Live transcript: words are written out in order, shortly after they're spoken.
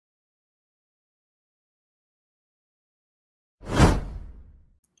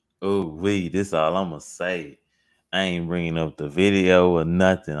This all I'm gonna say. I ain't bringing up the video or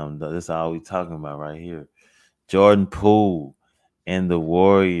nothing. This all we talking about right here. Jordan Poole and the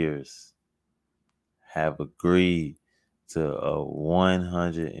Warriors have agreed to a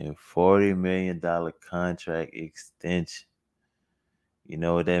 $140 million contract extension. You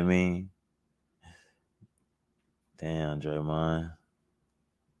know what that means? Damn, Draymond.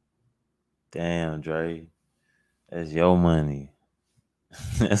 Damn, Dre. That's your money.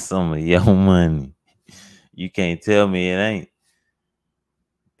 That's some of your money. You can't tell me it ain't.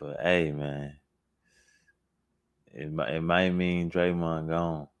 But hey, man, it might mean Draymond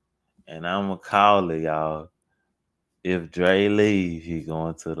gone. And I'm going to call it, y'all. If Dre leave, he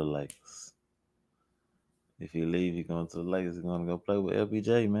going to the Lakers. If he leave, he going to the Lakers. He's going to go play with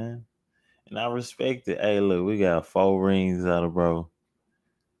LBJ, man. And I respect it. Hey, look, we got 4 rings out of bro.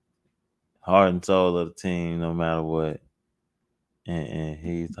 Heart and soul of the team, no matter what. And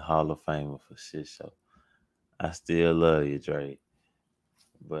he's the Hall of Famer for shit show. I still love you, Dre.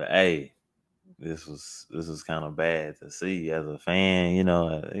 But hey, this was kind of bad to see as a fan.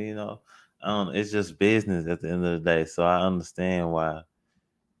 I don't. It's just business at the end of the day. So I understand why,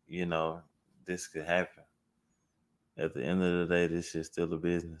 this could happen. At the end of the day, this shit's still a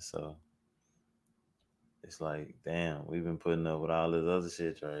business. So it's like, damn, we've been putting up with all this other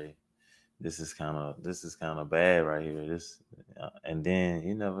shit, Dre. This is kind of bad right here. And then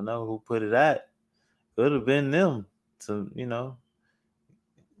you never know who put it out. Could have been them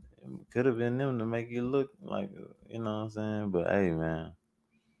could have been them to make you look like, you know what I'm saying. But hey, man,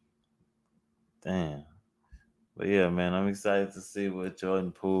 damn. But yeah, man, I'm excited to see what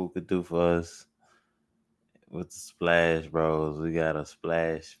Jordan Poole could do for us with the Splash Bros. We got a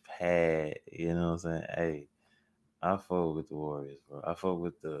splash pad. You know what I'm saying? Hey, I fuck with the Warriors, bro. I fuck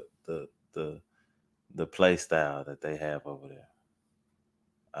with the play style that they have over there.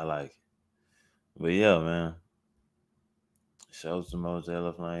 I like it. But yeah, man. Show some more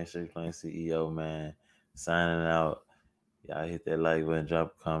jaloflames, Street Playing CEO, man. Signing out. Y'all hit that like button,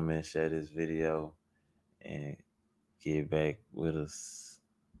 drop a comment, share this video, and get back with us.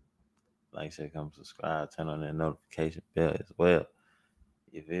 Like, share, come subscribe, turn on that notification bell as well.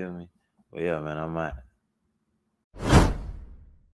 You feel me? Well, yeah, man, I'm out.